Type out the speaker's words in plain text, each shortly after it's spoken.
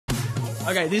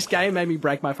Okay, this game made me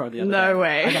break my phone the other day. No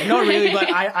way. Okay, not really,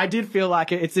 but I did feel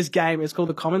like it. It's this game. It's called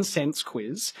the Common Sense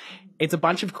Quiz. It's a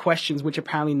bunch of questions which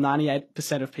apparently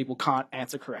 98% of people can't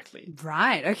answer correctly.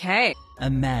 Right, okay.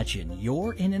 Imagine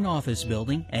you're in an office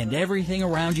building and everything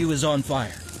around you is on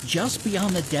fire. Just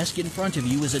beyond the desk in front of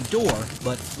you is a door,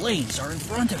 but flames are in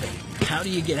front of it. How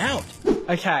do you get out?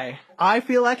 Okay, I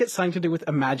feel like it's something to do with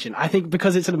imagine. I think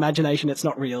because it's an imagination, it's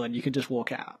not real and you could just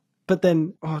walk out. But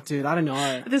then, oh dude, I don't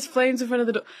know. There's flames in front of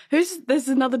the door. There's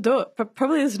another door.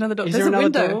 Probably there's another door. Is There's there a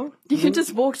another window. door? You can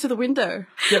just walk to the window. Do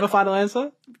you have a final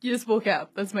answer? You just walk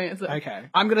out. That's my answer. Okay.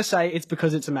 I'm gonna say it's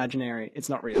because it's imaginary. It's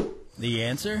not real. The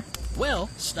answer? Well,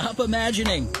 stop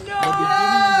imagining. No! The beginning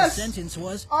of the sentence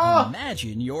was,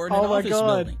 imagine you're in an office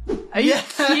building. Are you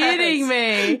kidding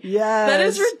me? Yes. That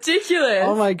is ridiculous.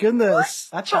 Oh my goodness.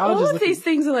 That But challenge all is of looking... these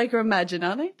things are like imagine,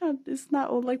 aren't they? Isn't that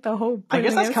all like the whole... I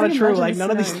guess that's kind of true. Like,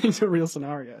 none of these things are real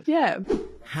scenarios. Yeah.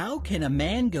 How can a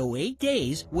man go 8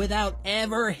 days without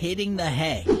ever hitting the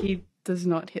hay? He does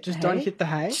not hit the hay. Just don't hit the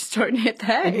hay. Just don't hit the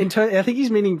hay. I think he's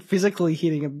meaning physically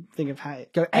hitting a thing of hay.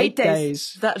 Go 8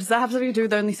 days. Does that have something to do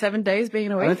with only 7 days being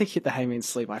in a week? I don't think hit the hay means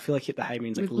sleep. I feel like hit the hay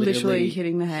means like literally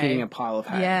hitting the hay. Hitting a pile of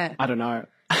hay. Yeah. I don't know.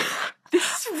 This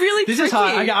is really tricky. This is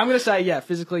hard. Okay, I'm going to say, yeah,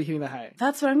 physically hitting the hay.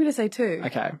 That's what I'm going to say too.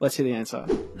 Okay, let's hear the answer.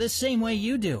 The same way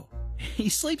you do. He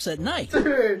sleeps at night.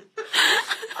 Dude.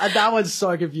 That one's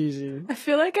so confusing. I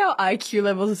feel like our IQ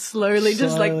levels are slowly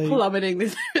just like plummeting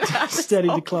this steady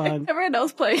decline. Everyone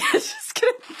else playing is just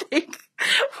going to think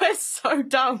we're so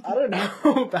dumb. I don't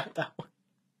know about that one.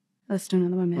 Let's do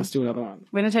another one, man. Let's do another one.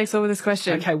 Winner takes all with this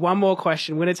question. Okay, one more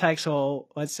question. Winner takes all.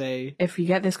 Let's see. If you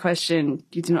get this question,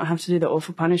 you do not have to do the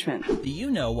awful punishment. Do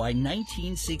you know why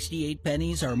 1968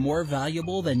 pennies are more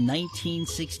valuable than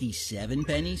 1967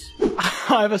 pennies?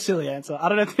 I have a silly answer. I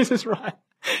don't know if this is right.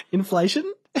 Inflation?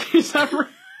 Is that right?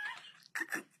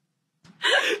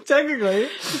 Technically.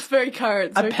 It's very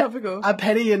current, very topical. A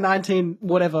penny in 19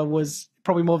 whatever was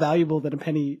probably more valuable than a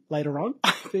penny later on,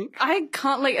 I think. I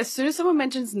can't, like, as soon as someone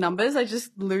mentions numbers, I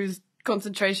just lose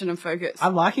concentration and focus.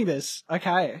 I'm liking this.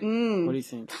 Okay. What do you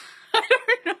think? I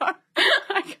don't know.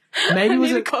 Maybe I was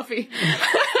need it... a coffee.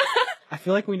 I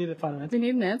feel like we need a final answer. We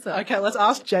need an answer. Okay, let's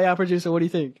ask Jay, our producer, what do you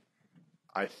think?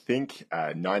 I think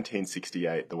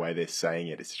 1968, the way they're saying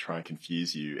it is to try and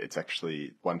confuse you. It's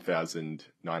actually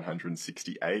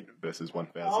 1,968 versus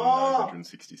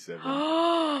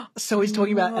 1,967. So he's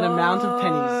talking about an amount of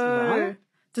pennies, right?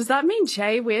 Does that mean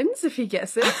Jay wins if he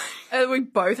gets it? And we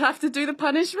both have to do the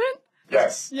punishment?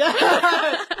 Yes. Yeah.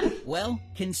 Well,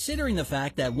 considering the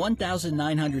fact that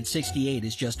 1,968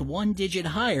 is just one digit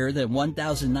higher than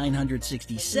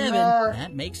 1,967,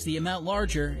 that makes the amount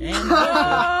larger and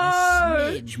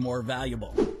a smidge more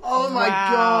valuable. Oh my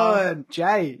God.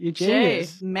 Jay, you're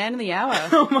genius. Jay, man of the hour.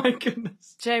 Oh my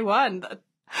goodness. Jay won.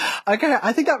 Okay,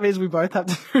 I think that means we both have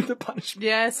to do the punishment.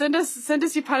 Yeah, send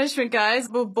us your punishment, guys.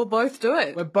 We'll both do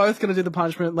it. We're both going to do the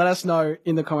punishment. Let us know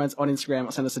in the comments on Instagram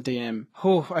or send us a DM.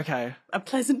 Oh, okay. A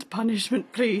pleasant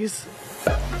punishment, please.